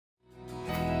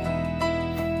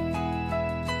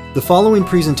The following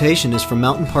presentation is from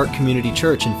Mountain Park Community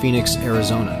Church in Phoenix,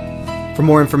 Arizona. For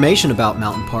more information about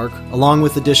Mountain Park, along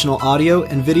with additional audio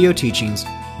and video teachings,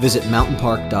 visit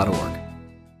mountainpark.org.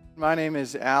 My name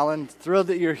is Alan. Thrilled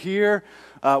that you're here.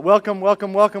 Welcome.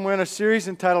 We're in a series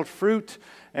entitled Fruit,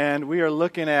 and we are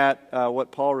looking at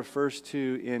what Paul refers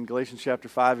to in Galatians chapter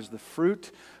 5 as the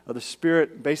fruit of the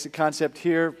Spirit. Basic concept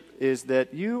here is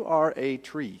that you are a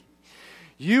tree.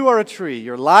 You are a tree.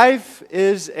 Your life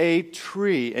is a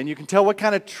tree, and you can tell what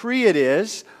kind of tree it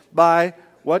is by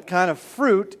what kind of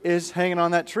fruit is hanging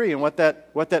on that tree, and what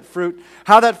that fruit,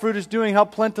 how that fruit is doing, how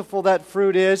plentiful that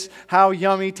fruit is, how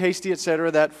yummy, tasty,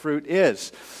 etc. that fruit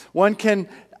is. One can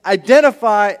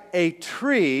identify a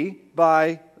tree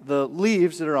by the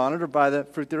leaves that are on it or by the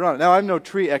fruit that are on it. Now, I'm no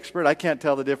tree expert. I can't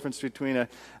tell the difference between an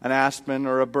aspen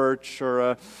or a birch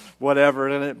or a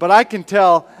whatever. But I can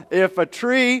tell if a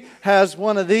tree has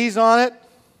one of these on it,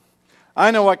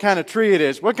 I know what kind of tree it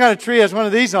is. What kind of tree has one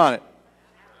of these on it?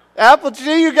 Apple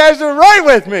tree, you guys are right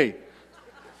with me.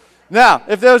 Now,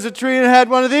 if there was a tree that had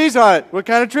one of these on it, what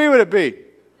kind of tree would it be?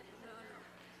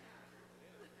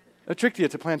 I tricked you,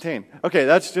 it's a plantain. Okay,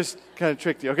 that's just kind of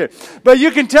tricked you. Okay, but you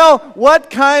can tell what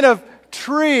kind of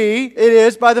tree it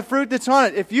is by the fruit that's on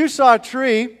it. If you saw a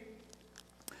tree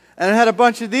and it had a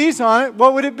bunch of these on it,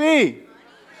 what would it be?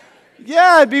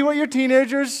 Yeah, it'd be what your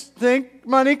teenagers think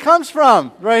money comes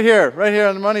from. Right here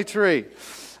on the money tree.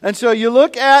 And so you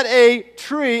look at a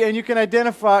tree and you can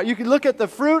look at the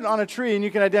fruit on a tree and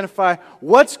you can identify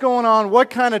what's going on,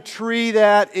 what kind of tree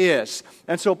that is.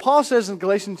 And so Paul says in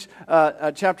Galatians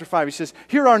chapter 5, he says,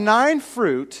 here are 9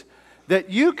 fruit that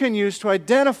you can use to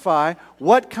identify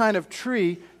what kind of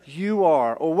tree you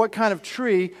are, or what kind of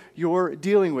tree you're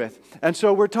dealing with. And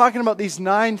so we're talking about these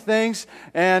 9 things.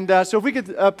 And so if we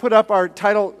could put up our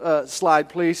title slide,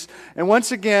 please. And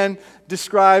once again,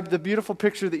 describe the beautiful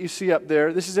picture that you see up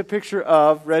there. This is a picture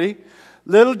of, ready?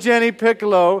 Little Jenny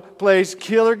Piccolo plays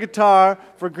killer guitar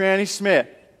for Granny Smith.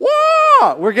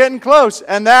 Whoa! We're getting close.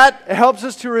 And that helps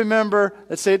us to remember,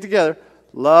 let's say it together,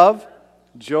 love,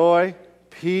 joy,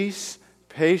 peace,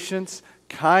 patience,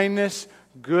 kindness,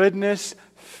 goodness,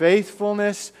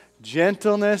 faithfulness,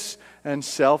 gentleness, and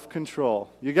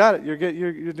self-control. You got it.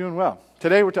 You're doing well.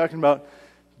 Today we're talking about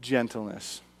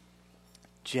gentleness.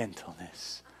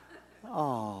 Gentleness.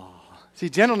 Oh. See,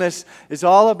 gentleness is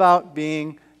all about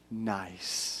being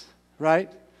nice,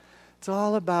 right? It's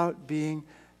all about being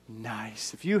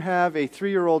nice. If you have a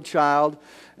 3-year-old child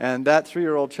and that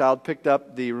 3-year-old child picked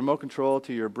up the remote control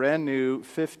to your brand new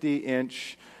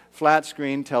 50-inch flat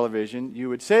screen television, you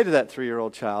would say to that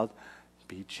 3-year-old child,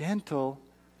 be gentle,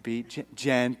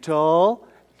 gentle.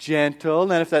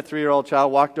 And then if that 3-year-old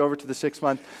child walked over to the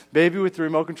 6-month baby with the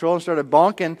remote control and started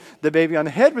bonking the baby on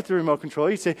the head with the remote control,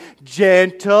 you'd say,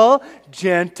 gentle,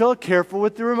 careful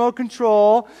with the remote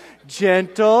control,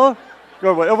 gentle,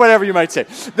 or whatever you might say.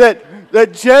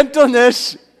 That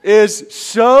gentleness is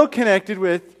so connected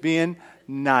with being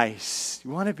nice.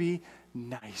 You want to be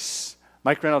nice.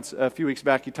 Mike Reynolds, a few weeks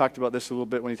back, he talked about this a little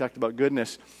bit when he talked about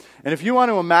goodness. And if you want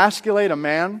to emasculate a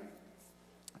man,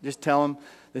 just tell him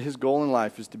that his goal in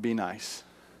life is to be nice.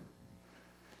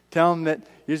 Tell him that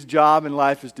his job in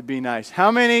life is to be nice.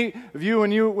 How many of you,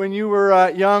 when you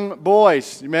were young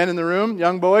boys, men in the room,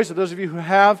 young boys, or those of you who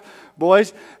have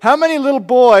boys, how many little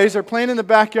boys are playing in the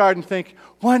backyard and think,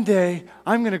 one day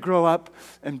I'm going to grow up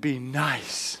and be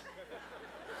nice?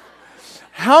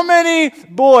 How many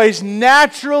boys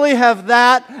naturally have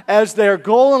that as their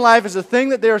goal in life, as a thing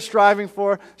that they are striving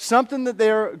for, something that they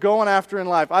are going after in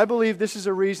life? I believe this is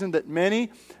a reason that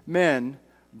many men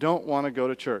don't want to go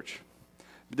to church.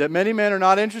 That many men are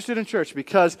not interested in church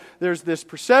because there's this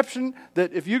perception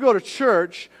that if you go to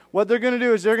church, what they're going to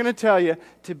do is they're going to tell you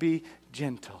to be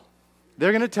gentle.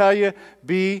 They're going to tell you,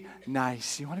 be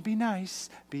nice. You want to be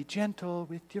nice? Be gentle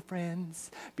with your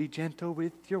friends. Be gentle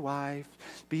with your wife.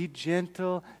 Be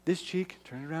gentle. This cheek,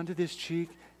 turn around to this cheek.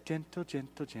 Gentle.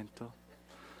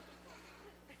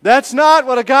 That's not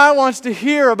what a guy wants to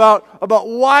hear about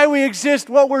why we exist,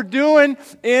 what we're doing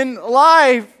in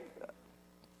life.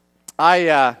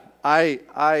 I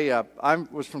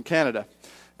was from Canada.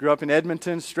 Grew up in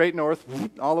Edmonton, straight north,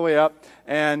 all the way up.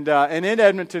 And in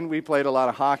Edmonton, we played a lot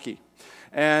of hockey.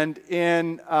 And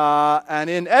in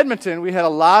Edmonton, we had a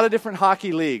lot of different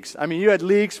hockey leagues. I mean, you had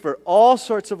leagues for all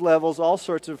sorts of levels, all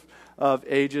sorts of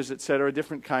ages, etc.,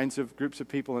 different kinds of groups of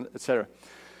people, etc.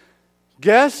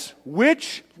 Guess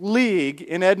which league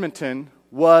in Edmonton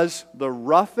was the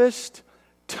roughest,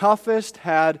 toughest,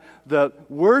 had the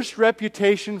worst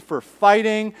reputation for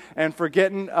fighting and for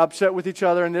getting upset with each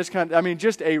other and this kind of,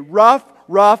 just a rough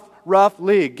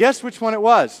league. Guess which one it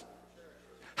was?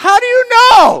 How do you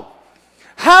know?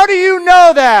 How do you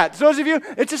know that? So those of you,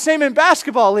 it's the same in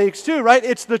basketball leagues too, right?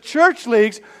 It's the church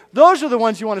leagues. Those are the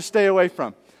ones you want to stay away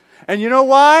from. And you know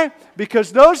why?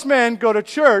 Because those men go to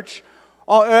church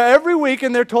every week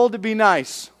and they're told to be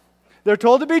nice. They're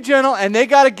told to be gentle, and they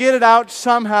got to get it out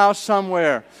somehow,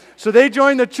 somewhere. So they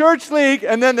join the church league,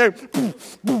 and then they're boo,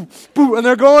 boo, boo, and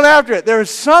they're going after it. There is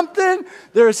something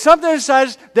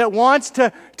inside that wants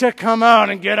to come out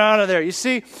and get out of there. You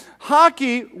see,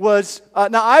 hockey was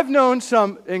now I've known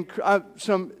some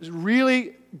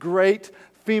really great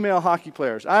female hockey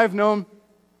players. I've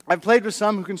played with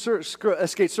some who can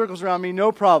skate circles around me,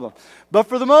 no problem. But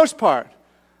for the most part,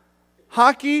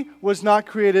 hockey was not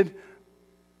created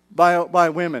by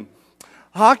women.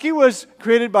 Hockey was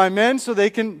created by men so they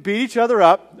can beat each other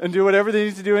up and do whatever they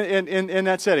need to do in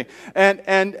that setting.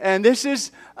 And this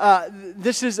is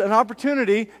an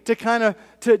opportunity to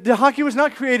hockey was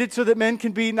not created so that men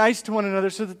can be nice to one another,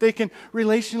 so that they can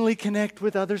relationally connect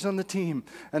with others on the team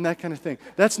and that kind of thing.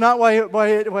 That's not why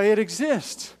it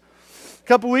exists. A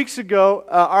couple weeks ago,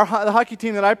 the hockey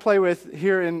team that I play with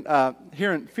here in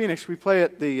Phoenix, we play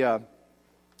at the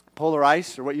Polar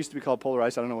Ice, or what used to be called Polar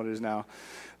Ice. I don't know what it is now.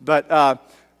 But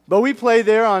we play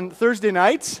there on Thursday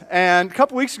nights, and a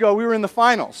couple weeks ago we were in the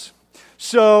finals.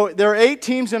 So there are 8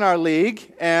 teams in our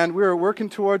league, and we were working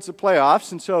towards the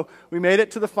playoffs, and so we made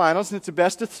it to the finals, and it's a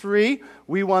best of 3.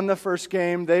 We won the first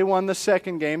game, they won the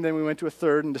second game, then we went to a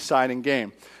third and deciding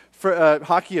game.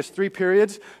 Hockey is 3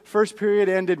 periods. First period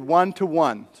ended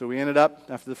 1-1, so we ended up,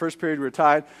 after the first period we were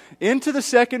tied. Into the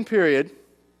second period,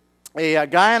 a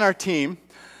guy on our team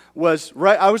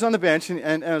I was on the bench,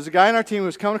 and there was a guy on our team who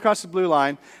was coming across the blue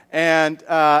line, and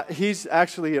he's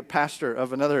actually a pastor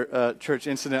of another church,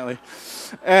 incidentally.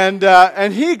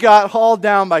 And he got hauled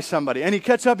down by somebody, and he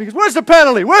cuts up, he goes, "Where's the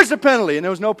penalty? Where's the penalty?" And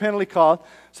there was no penalty called.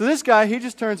 So this guy, he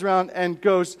just turns around and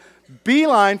goes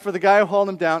beeline for the guy who hauled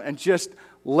him down and just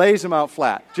lays him out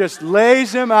flat. Just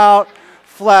lays him out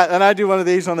flat. And I do one of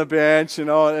these on the bench,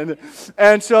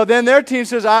 and so then their team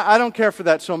says, I don't care for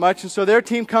that so much. And so their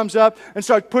team comes up and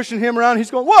starts pushing him around.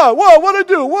 He's going, whoa, what'd I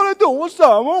do? What's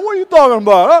up? What are you talking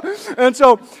about? Huh? And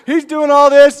so he's doing all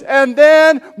this, and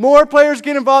then more players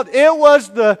get involved. It was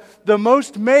the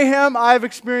most mayhem I've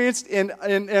experienced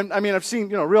I mean, I've seen,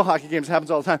 real hockey games. It happens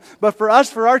all the time. But for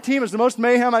our team, it was the most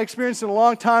mayhem I experienced in a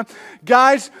long time.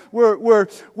 Guys were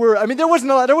I mean, there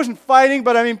wasn't fighting,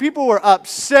 but I mean, people were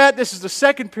upset. This is the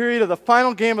second period of the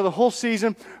final game of the whole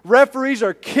season. Referees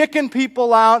are kicking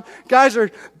people out. Guys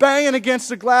are banging against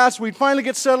the glass. We'd finally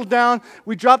get settled down.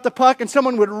 We drop the puck, and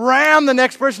someone would ram the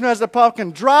next person who has the puck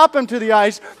and drop him to the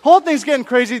ice. Whole thing's getting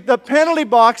crazy. The penalty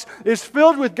box is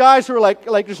filled with guys who are like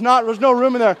there's no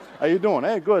room in there. How you doing?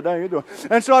 Hey, good. How you doing?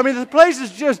 And so, I mean, the place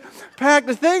is just packed.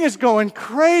 The thing is going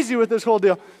crazy with this whole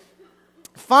deal.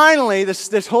 Finally,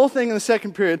 this whole thing in the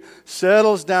second period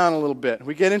settles down a little bit.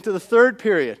 We get into the third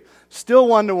period, still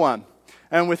 1-1.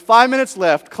 And with 5 minutes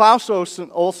left, Klaus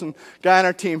Olsen, guy on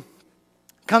our team,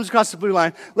 comes across the blue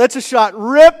line, lets a shot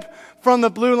rip from the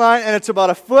blue line, and it's about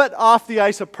a foot off the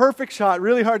ice, a perfect shot,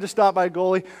 really hard to stop by a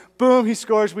goalie. Boom, he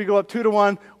scores. We go up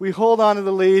 2-1. We hold on to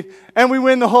the lead, and we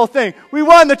win the whole thing. We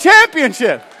won the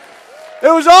championship. It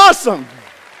was awesome.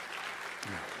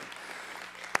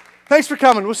 Thanks for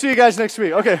coming. We'll see you guys next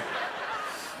week. Okay.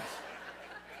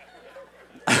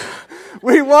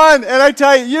 We won, and I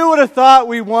tell you, you would have thought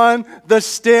we won the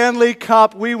Stanley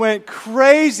Cup. We went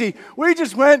crazy. We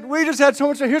just had so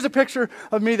much fun. Here's a picture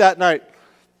of me that night.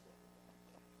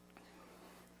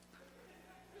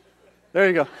 There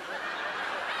you go.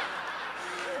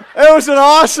 It was an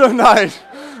awesome night.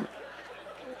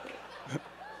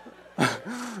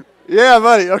 Yeah,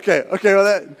 buddy. Okay.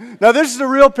 Well, now this is a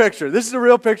real picture. This is a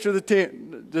real picture of the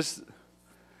team. This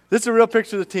is a real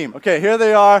picture of the team. Okay, here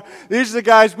they are. These are the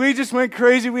guys. We just went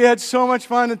crazy. We had so much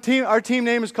fun. Our team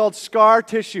name is called Scar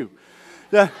Tissue.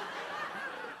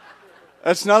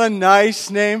 That's not a nice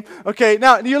name. Okay,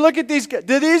 now you look at these guys.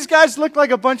 Do these guys look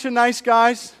like a bunch of nice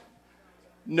guys?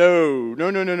 No.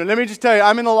 Let me just tell you,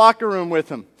 I'm in the locker room with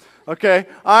them. Okay,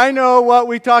 I know what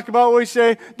we talk about, what we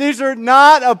say. These are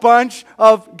not a bunch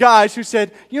of guys who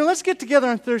said, let's get together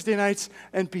on Thursday nights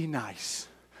and be nice.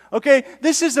 Okay,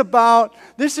 this is about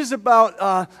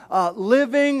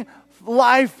living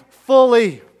life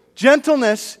fully.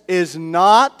 Gentleness is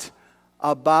not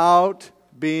about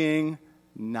being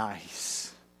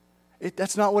nice.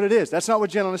 That's not what it is. That's not what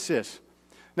gentleness is.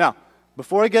 Now,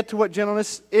 before I get to what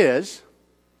gentleness is,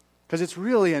 because it's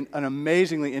really an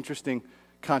amazingly interesting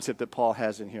concept that Paul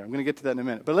has in here. I'm going to get to that in a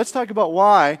minute. But let's talk about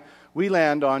why we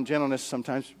land on gentleness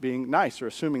sometimes being nice, or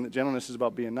assuming that gentleness is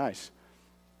about being nice.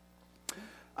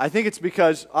 I think it's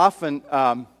because often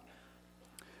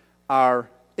our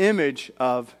image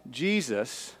of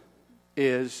Jesus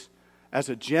is, as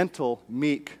a gentle,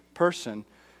 meek person,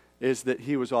 is that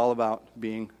he was all about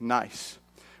being nice.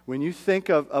 When you think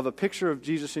of a picture of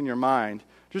Jesus in your mind,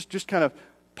 just kind of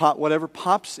pop whatever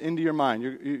pops into your mind.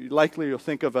 You'll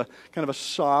think of a kind of a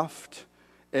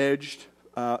soft-edged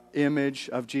image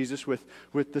of Jesus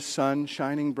with the sun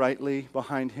shining brightly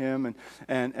behind him,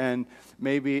 and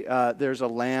maybe there's a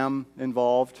lamb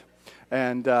involved,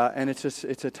 and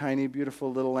it's a tiny,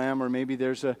 beautiful little lamb, or maybe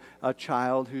there's a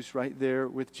child who's right there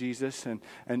with Jesus,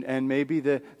 and maybe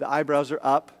the eyebrows are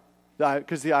up,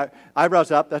 because the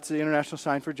eyebrows up, that's the international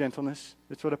sign for gentleness.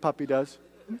 That's what a puppy does.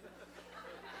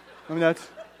 I mean,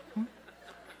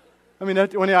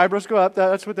 when the eyebrows go up,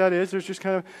 that's what that is. There's just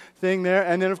kind of thing there.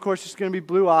 And then, of course, it's going to be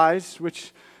blue eyes,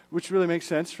 which really makes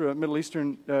sense for a Middle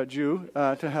Eastern Jew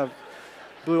to have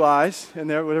blue eyes in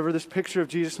there, whatever this picture of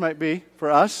Jesus might be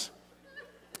for us.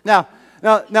 Now,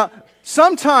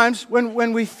 sometimes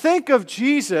when we think of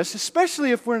Jesus,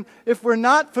 especially if we're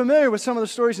not familiar with some of the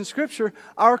stories in Scripture,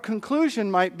 our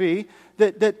conclusion might be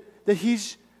that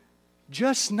he's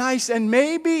just nice and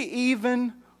maybe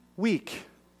even weak.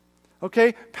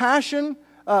 Okay, Passion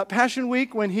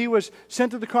Week, when he was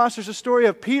sent to the cross, there's a story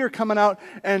of Peter coming out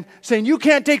and saying, "You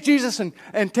can't take Jesus," and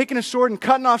taking a sword and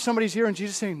cutting off somebody's ear, and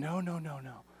Jesus saying, No,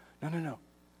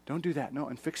 don't do that. No,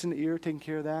 and fixing the ear, taking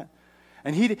care of that.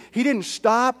 And he didn't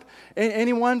stop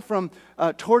anyone from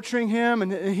torturing him,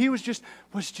 and he was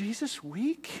Jesus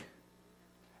weak?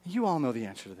 You all know the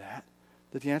answer to that.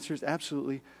 That the answer is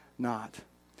absolutely not.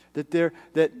 That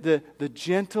the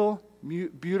gentle,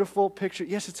 beautiful picture,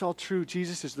 yes, it's all true.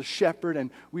 Jesus is the shepherd and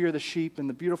we are the sheep, and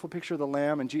the beautiful picture of the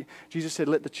lamb. And Jesus said,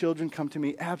 "Let the children come to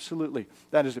me." Absolutely.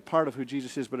 That is a part of who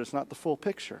Jesus is, but it's not the full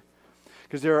picture.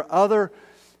 Because there are other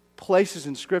places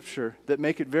in Scripture that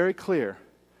make it very clear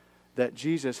that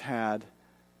Jesus had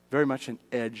very much an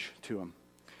edge to him.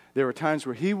 There were times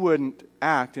where he wouldn't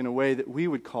act in a way that we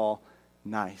would call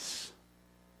nice.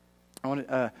 I want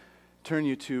to turn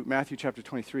you to Matthew chapter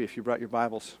 23 if you brought your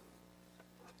Bibles.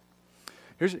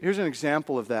 Here's an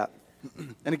example of that.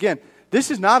 And again, this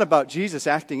is not about Jesus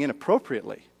acting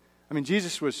inappropriately. I mean,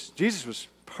 Jesus was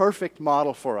perfect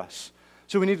model for us.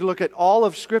 So we need to look at all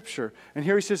of Scripture. And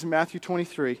here he says in Matthew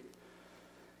 23,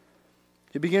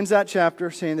 he begins that chapter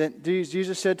saying that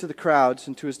Jesus said to the crowds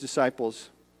and to his disciples,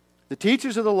 the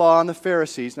teachers of the law and the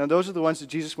Pharisees, now those are the ones that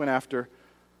Jesus went after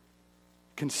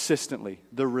consistently,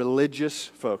 the religious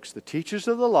folks, the teachers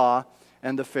of the law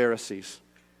and the Pharisees.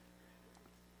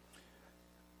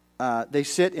 They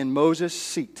sit in Moses'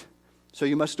 seat. So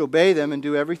you must obey them and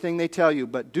do everything they tell you,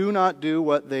 but do not do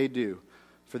what they do,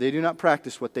 for they do not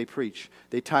practice what they preach.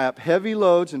 They tie up heavy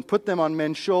loads and put them on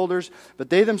men's shoulders, but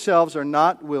they themselves are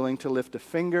not willing to lift a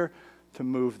finger to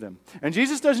move them. And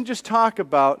Jesus doesn't just talk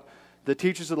about the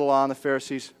teachers of the law and the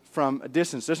Pharisees from a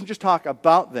distance. Doesn't just talk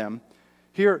about them.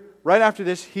 Here, right after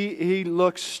this, he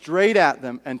looks straight at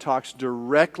them and talks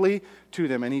directly to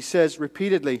them. And he says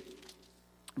repeatedly,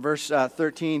 verse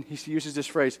 13, he uses this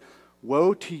phrase,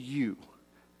 "Woe to you,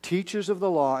 teachers of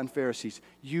the law and Pharisees,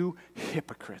 you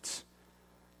hypocrites."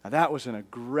 Now that was an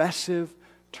aggressive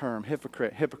term,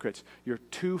 hypocrites. You're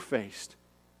two-faced.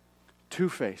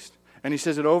 Two-faced. And he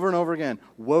says it over and over again.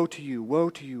 Woe to you,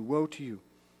 woe to you, woe to you.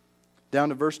 Down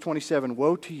to verse 27,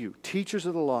 woe to you, teachers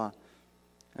of the law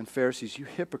and Pharisees, you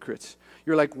hypocrites.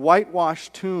 You're like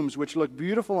whitewashed tombs which look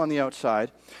beautiful on the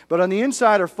outside, but on the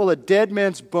inside are full of dead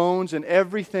men's bones and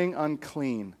everything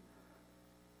unclean.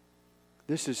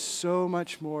 This is so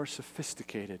much more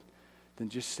sophisticated than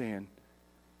just saying,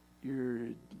 "You're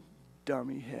a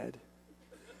dummy head,"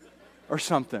 or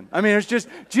something. I mean, it's just,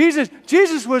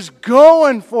 Jesus was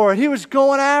going for it. He was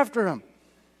going after him.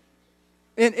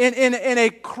 In a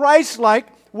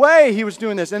Christ-like way, he was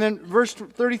doing this. And then verse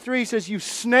 33 he says, "You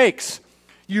snakes,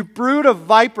 you brood of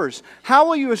vipers, how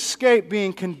will you escape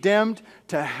being condemned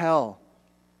to hell?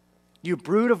 You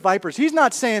brood of vipers." He's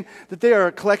not saying that they are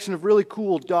a collection of really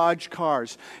cool Dodge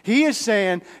cars. He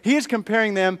is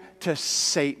comparing them to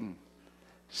Satan.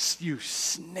 You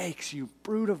snakes, you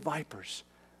brood of vipers.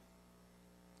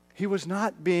 He was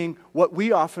not being what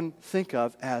we often think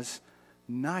of as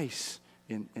nice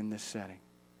in this setting.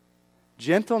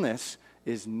 Gentleness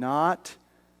is not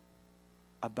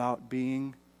about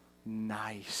being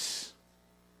nice.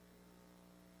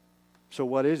 So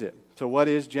what is it? So what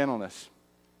is gentleness?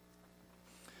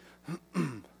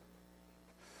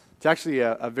 It's actually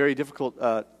a very difficult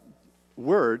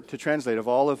word to translate. Of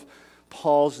all of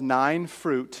Paul's 9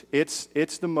 fruit,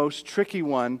 it's the most tricky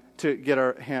one to get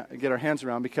our hands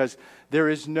around because there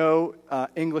is no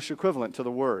English equivalent to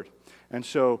the word. And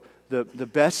so the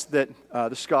best that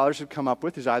the scholars have come up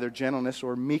with is either gentleness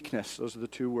or meekness. Those are the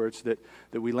two words that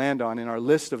we land on in our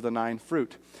list of the 9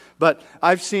 fruit. But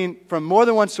I've seen from more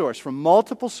than one source, from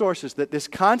multiple sources, that this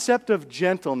concept of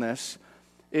gentleness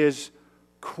is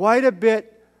quite a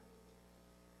bit,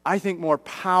 I think, more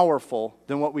powerful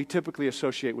than what we typically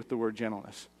associate with the word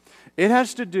gentleness. It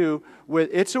has to do with,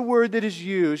 it's a word that is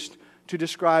used to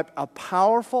describe a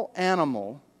powerful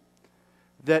animal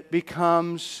that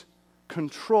becomes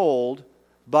controlled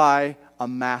by a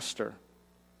master.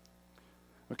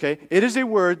 Okay? It is a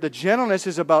word, the gentleness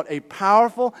is about a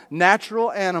powerful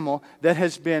natural animal that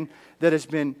has been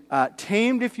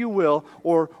tamed, if you will,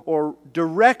 or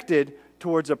directed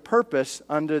towards a purpose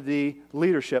under the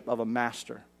leadership of a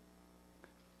master.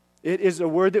 It is a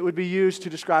word that would be used to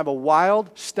describe a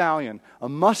wild stallion, a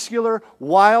muscular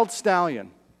wild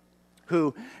stallion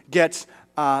who gets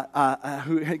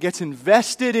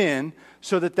invested in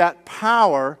so that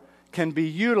power can be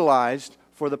utilized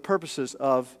for the purposes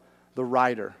of the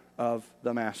rider, of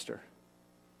the master.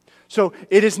 So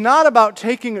it is not about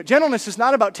gentleness is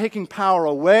not about taking power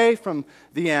away from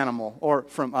the animal or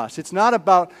from us. It's not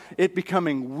about it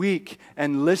becoming weak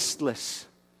and listless.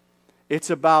 It's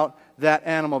about that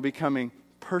animal becoming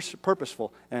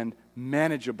purposeful and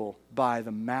manageable by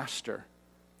the master.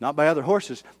 Not by other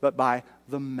horses, but by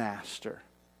the master.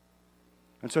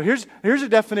 And so here's a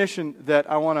definition that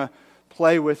I want to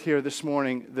play with here this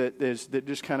morning that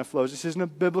just kind of flows. This isn't a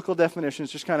biblical definition.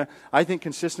 It's just kind of, I think,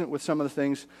 consistent with some of the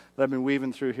things that I've been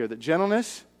weaving through here. That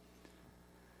gentleness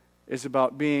is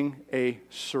about being a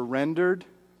surrendered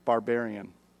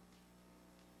barbarian.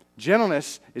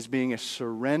 Gentleness is being a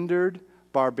surrendered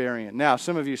barbarian. Now,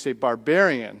 some of you say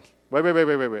barbarian.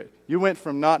 Wait. You went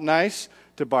from not nice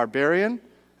to barbarian.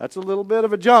 That's a little bit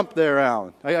of a jump there,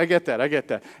 Alan. I get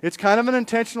that. It's kind of an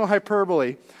intentional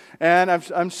hyperbole. And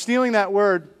I'm stealing that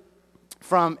word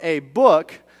from a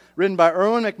book written by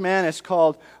Erwin McManus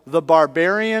called The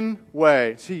Barbarian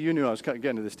Way. See, you knew I was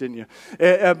getting to this, didn't you?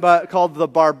 Called The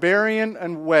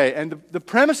Barbarian Way. And the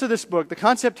premise of this book, the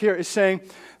concept here is saying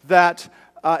that,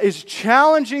 is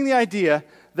challenging the idea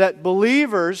that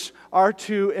believers are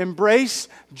to embrace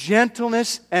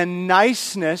gentleness and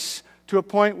niceness to a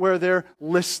point where they're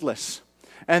listless.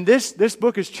 And this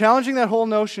book is challenging that whole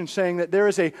notion, saying that there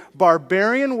is a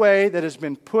barbarian way that has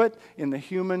been put in the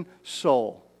human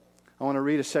soul. I want to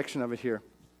read a section of it here.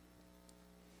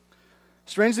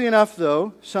 Strangely enough,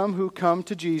 though, some who come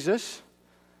to Jesus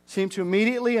seem to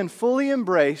immediately and fully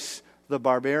embrace the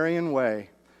barbarian way.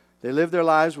 They live their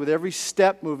lives with every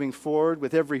step moving forward,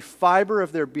 with every fiber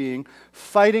of their being,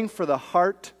 fighting for the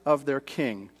heart of their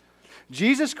king.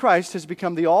 Jesus Christ has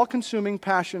become the all-consuming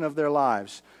passion of their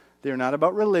lives. They are not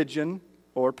about religion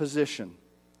or position.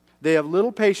 They have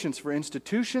little patience for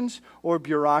institutions or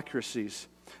bureaucracies.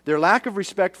 Their lack of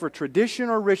respect for tradition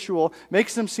or ritual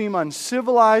makes them seem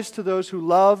uncivilized to those who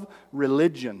love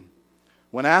religion.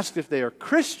 When asked if they are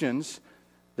Christians,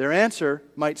 their answer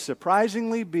might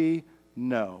surprisingly be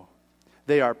no.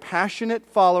 They are passionate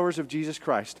followers of Jesus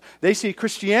Christ. They see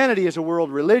Christianity as a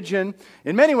world religion,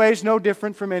 in many ways no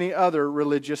different from any other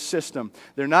religious system.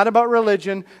 They're not about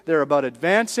religion, they're about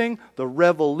advancing the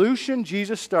revolution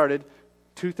Jesus started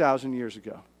 2,000 years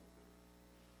ago.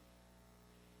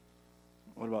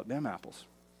 What about them apples?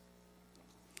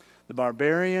 The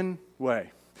barbarian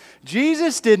way.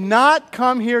 Jesus did not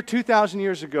come here 2,000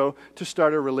 years ago to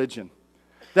start a religion.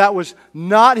 That was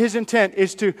not his intent,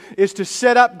 is to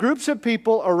set up groups of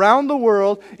people around the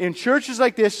world in churches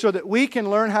like this so that we can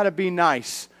learn how to be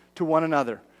nice to one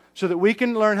another, so that we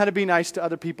can learn how to be nice to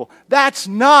other people. That's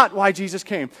not why Jesus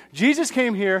came. Jesus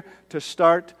came here to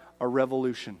start a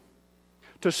revolution.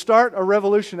 To start a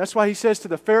revolution. That's why he says to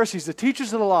the Pharisees, the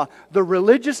teachers of the law, the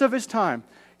religious of his time,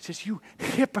 he says, you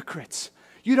hypocrites,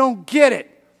 you don't get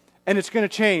it. And it's going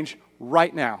to change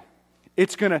right now.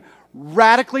 It's going to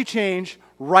radically change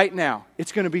right now.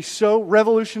 It's going to be so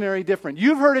revolutionary different.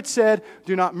 You've heard it said,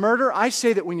 do not murder. I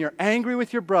say that when you're angry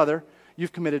with your brother,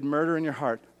 you've committed murder in your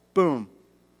heart. Boom.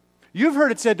 You've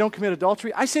heard it said, don't commit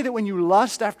adultery. I say that when you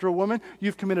lust after a woman,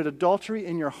 you've committed adultery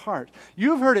in your heart.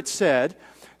 You've heard it said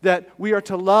that we are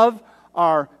to love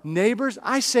our neighbors.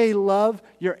 I say love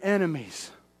your enemies.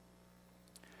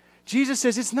 Jesus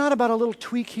says it's not about a little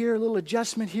tweak here, a little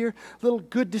adjustment here, a little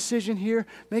good decision here,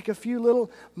 make a few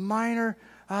little minor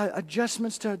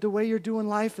adjustments to the way you're doing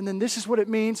life, and then this is what it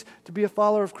means to be a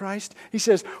follower of Christ. He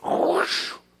says,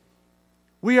 whoosh,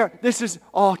 this is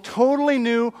all totally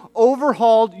new,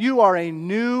 overhauled. You are a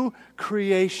new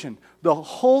creation. The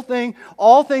whole thing,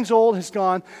 all things old has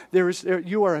gone.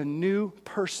 You are a new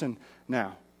person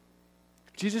now.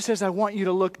 Jesus says, I want you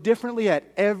to look differently at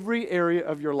every area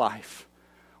of your life.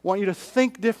 I want you to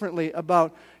think differently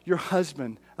about your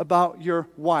husband, about your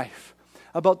wife,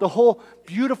 about the whole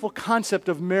beautiful concept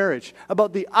of marriage,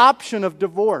 about the option of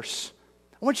divorce.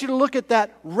 I want you to look at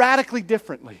that radically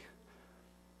differently.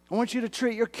 I want you to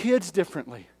treat your kids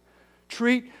differently.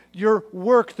 Treat your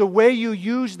work, the way you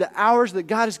use the hours that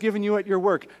God has given you at your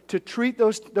work, to treat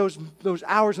those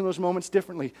hours and those moments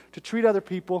differently, to treat other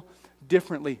people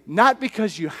differently. Not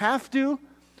because you have to,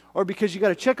 or because you got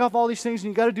to check off all these things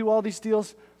and you got to do all these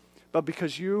deals, but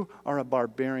because you are a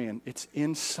barbarian. It's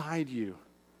inside you.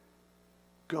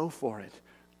 Go for it.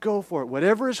 Go for it.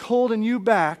 Whatever is holding you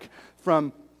back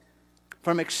from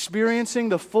experiencing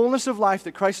the fullness of life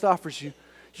that Christ offers you,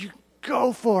 you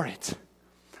go for it.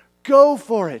 Go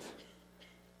for it.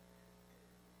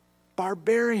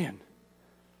 Barbarian.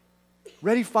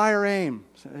 Ready, fire, aim,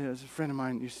 as a friend of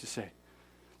mine used to say.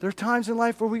 There are times in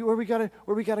life where we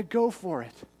gotta go for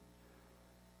it.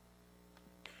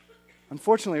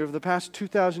 Unfortunately, over the past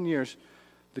 2,000 years,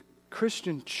 the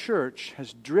Christian church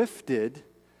has drifted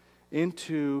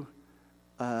into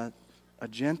a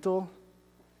gentle,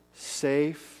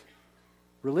 safe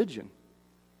religion,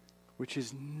 which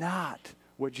is not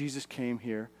what Jesus came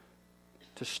here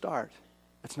to start.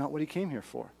 That's not what he came here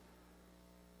for.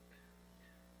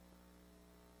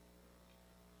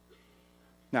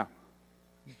 Now,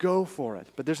 go for it.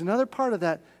 But there's another part of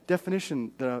that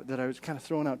definition that I was kind of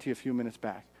throwing out to you a few minutes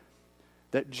back.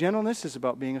 That gentleness is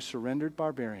about being a surrendered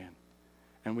barbarian.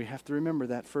 And we have to remember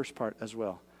that first part as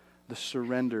well. The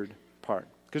surrendered part.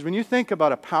 Because when you think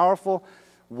about a powerful,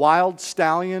 wild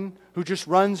stallion who just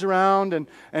runs around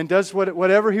and does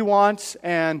whatever he wants,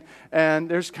 and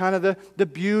there's kind of the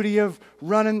beauty of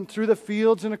running through the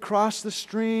fields and across the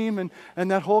stream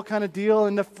and that whole kind of deal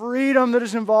and the freedom that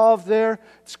is involved there.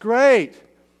 It's great.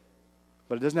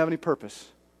 But it doesn't have any purpose.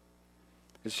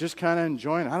 It's just kind of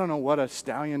enjoying. I don't know what a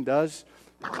stallion does.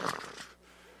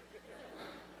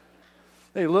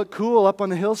 They look cool up on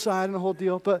the hillside and the whole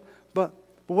deal, but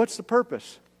what's the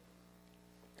purpose?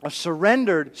 A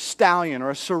surrendered stallion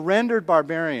or a surrendered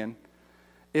barbarian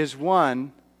is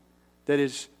one that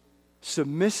is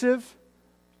submissive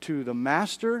to the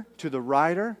master, to the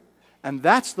rider, and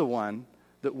that's the one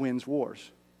that wins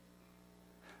wars.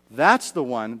 That's the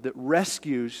one that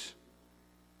rescues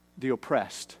the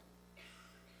oppressed.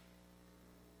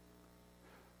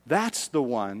 That's the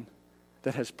one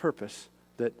that has purpose,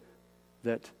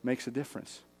 that makes a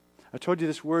difference. I told you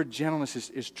this word gentleness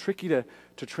is tricky to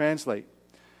translate.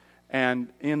 And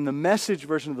in the Message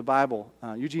version of the Bible,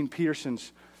 Eugene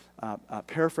Peterson's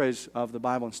paraphrase of the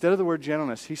Bible, instead of the word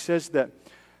gentleness, he says that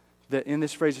in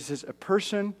this phrase, it says, a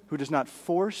person who does not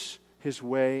force his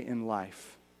way in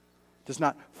life. Does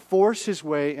not force his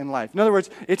way in life. In other words,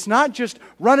 it's not just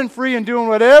running free and doing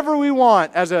whatever we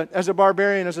want as a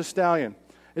barbarian, as a stallion.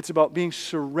 It's about being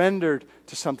surrendered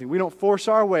to something. We don't force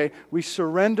our way. We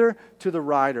surrender to the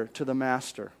rider, to the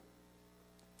master.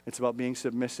 It's about being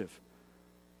submissive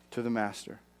to the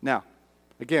master. Now,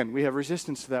 again, we have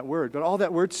resistance to that word, but all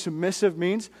that word submissive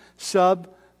means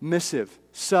submissive.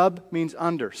 Sub means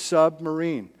under.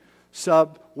 Submarine.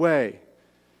 Subway.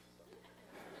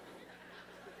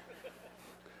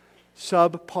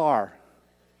 Subpar.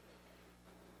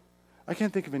 I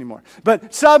can't think of any more.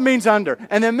 But sub means under.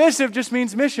 And then missive just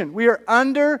means mission. We are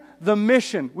under the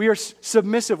mission. We are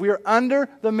submissive. We are under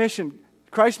the mission.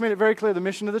 Christ made it very clear the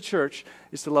mission of the church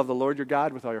is to love the Lord your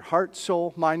God with all your heart,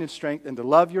 soul, mind, and strength, and to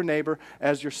love your neighbor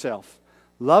as yourself.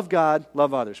 Love God,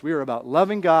 love others. We are about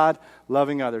loving God,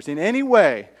 loving others. In any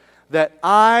way that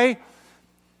I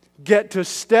get to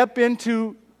step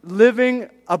into living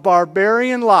a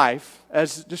barbarian life,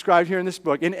 as described here in this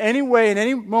book, in any way, in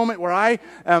any moment where I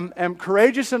am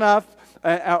courageous enough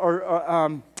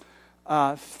or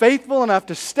faithful enough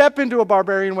to step into a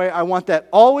barbarian way, I want that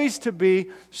always to be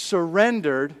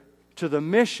surrendered to the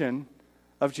mission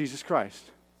of Jesus Christ.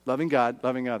 Loving God,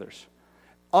 loving others.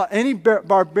 Any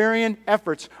barbarian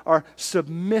efforts are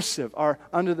submissive, are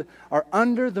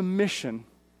under the mission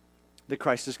that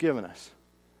Christ has given us.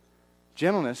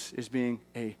 Gentleness is being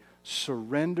a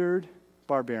surrendered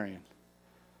barbarian.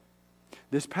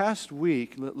 This past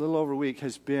week, a little over a week,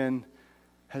 has been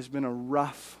a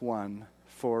rough one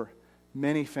for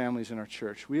many families in our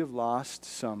church. We have lost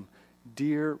some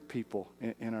dear people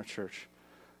in our church.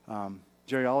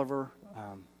 Jerry Oliver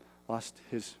lost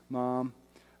his mom.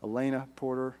 Elena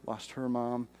Porter lost her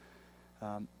mom.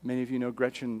 Many of you know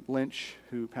Gretchen Lynch,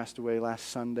 who passed away last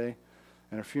Sunday,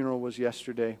 and her funeral was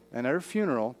yesterday. And at her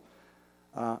funeral,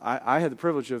 I had the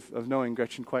privilege of knowing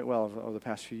Gretchen quite well over the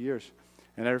past few years.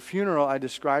 And at her funeral, I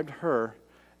described her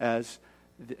as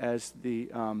as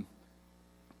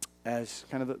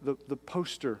kind of the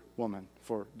poster woman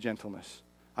for gentleness,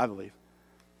 I believe.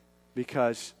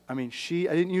 Because, I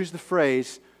didn't use the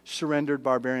phrase surrendered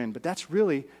barbarian, but that's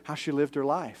really how she lived her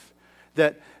life.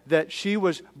 That she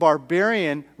was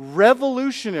barbarian,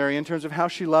 revolutionary in terms of how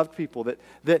she loved people.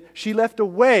 That she left a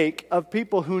wake of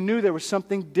people who knew there was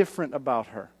something different about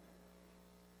her.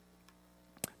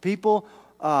 People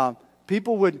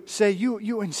would say,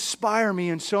 you inspire me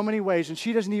in so many ways, and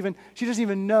she doesn't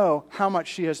even know how much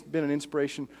she has been an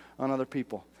inspiration on other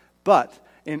people. But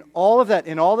in all that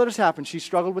has happened, she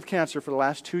struggled with cancer for the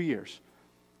last 2 years,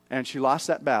 and she lost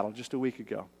that battle just a week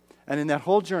ago. And in that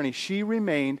whole journey, she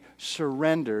remained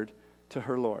surrendered to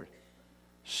her Lord,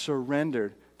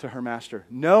 surrendered to her Master,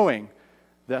 knowing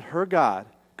that her God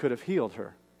could have healed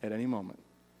her at any moment,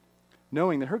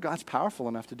 knowing that her God's powerful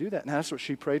enough to do that. And that's what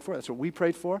she prayed for. That's what we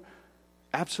prayed for.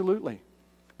 Absolutely.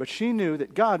 But she knew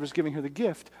that God was giving her the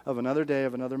gift of another day,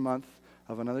 of another month,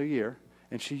 of another year,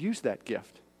 and she used that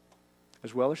gift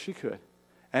as well as she could.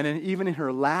 And even in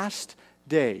her last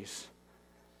days,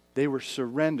 they were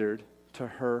surrendered to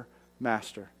her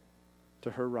Master, to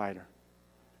her rider.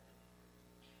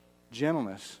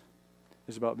 Gentleness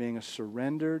is about being a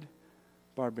surrendered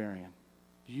barbarian.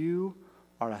 You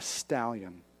are a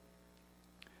stallion.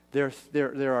 There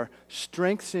are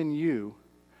strengths in you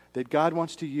that God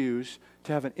wants to use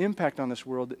to have an impact on this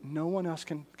world that no one else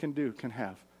can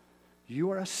have.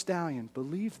 You are a stallion.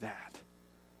 Believe that.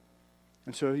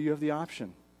 And so you have the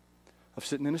option of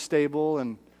sitting in a stable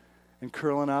and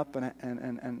curling up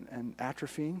and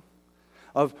atrophying,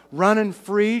 of running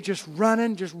free, just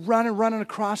running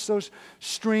across those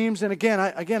streams. And again,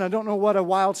 I don't know what a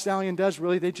wild stallion does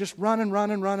really. They just run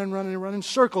in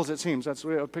circles, it seems. That's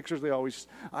the pictures they always,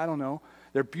 I don't know.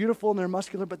 They're beautiful and they're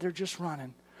muscular, but they're just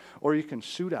running. Or you can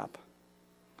suit up,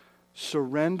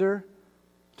 surrender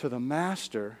to the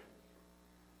Master,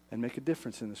 and make a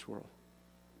difference in this world.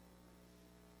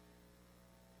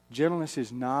 Gentleness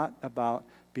is not about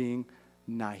being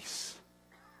nice.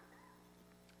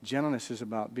 Gentleness is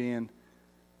about being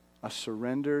a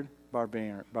surrendered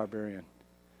barbarian,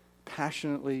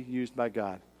 passionately used by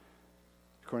God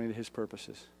according to His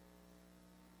purposes.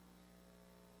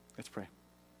 Let's pray.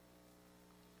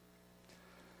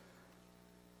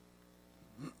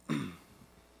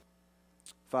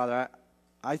 Father,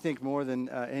 I think more than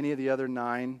any of the other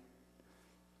 9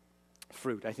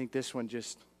 fruit, I think this one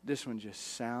just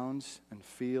sounds and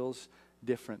feels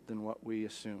different than what we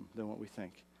assume, than what we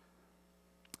think.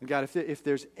 And God, if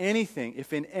there's anything,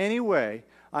 if in any way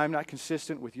I'm not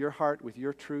consistent with your heart, with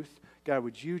your truth, God,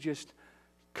 would you just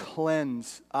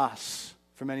cleanse us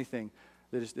from anything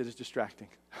that is distracting?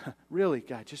 Really,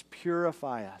 God, just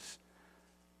purify us.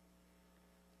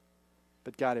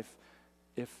 But God,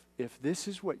 if this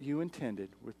is what you intended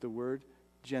with the word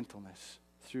gentleness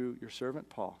through your servant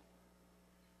Paul,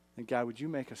 then God, would you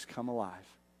make us come alive?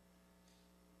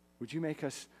 Would you make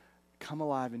us come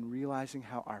alive in realizing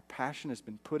how our passion has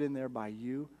been put in there by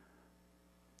you?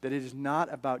 That it is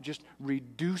not about just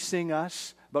reducing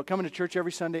us, about coming to church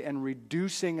every Sunday and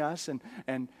reducing us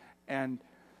and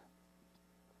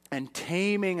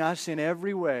taming us in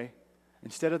every way.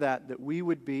 Instead of that we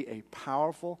would be a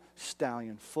powerful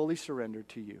stallion, fully surrendered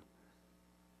to you.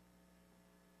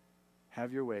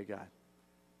 Have your way, God.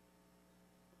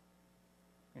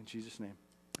 In Jesus' name,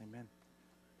 amen.